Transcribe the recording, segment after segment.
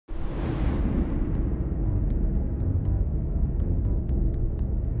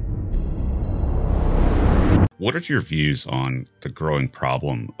What are your views on the growing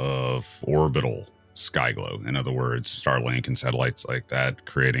problem of orbital sky glow? In other words, Starlink and satellites like that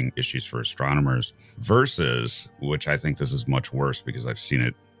creating issues for astronomers versus, which I think this is much worse because I've seen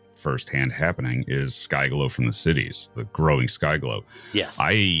it firsthand happening, is sky glow from the cities, the growing sky glow. Yes.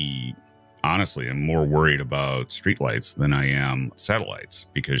 I honestly am more worried about streetlights than I am satellites,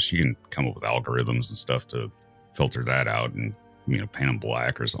 because you can come up with algorithms and stuff to filter that out and, you know, paint them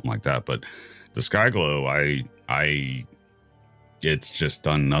black or something like that. But the sky glow, it's just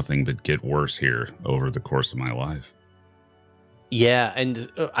done nothing but get worse here over the course of my life. Yeah, and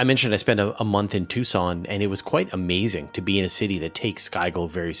I mentioned I spent a month in Tucson, and it was quite amazing to be in a city that takes sky glow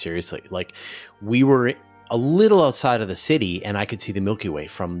very seriously. Like, we were a little outside of the city, and I could see the Milky Way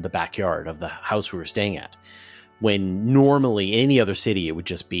from the backyard of the house we were staying at, when normally any other city it would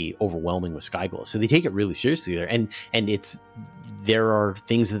just be overwhelming with sky glow. So they take it really seriously there, and there are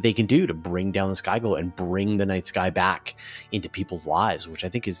things that they can do to bring down the sky glow and bring the night sky back into people's lives, which I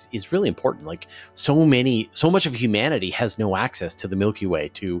think is really important. Like, so much of humanity has no access to the Milky Way,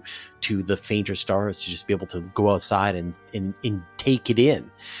 to the fainter stars, to just be able to go outside and take it in.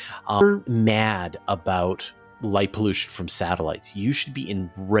 You're mad about light pollution from satellites. You should be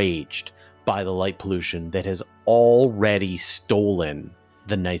enraged by the light pollution that has already stolen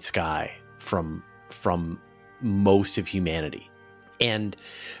the night sky from most of humanity. And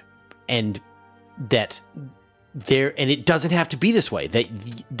that there, and it doesn't have to be this way. That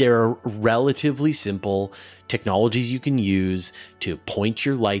there are relatively simple technologies you can use to point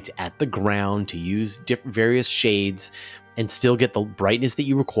your lights at the ground, to use various shades, and still get the brightness that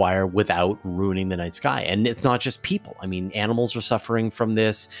you require without ruining the night sky. And it's not just people. I mean, animals are suffering from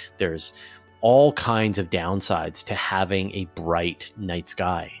this. There's all kinds of downsides to having a bright night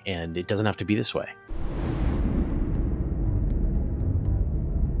sky, and it doesn't have to be this way.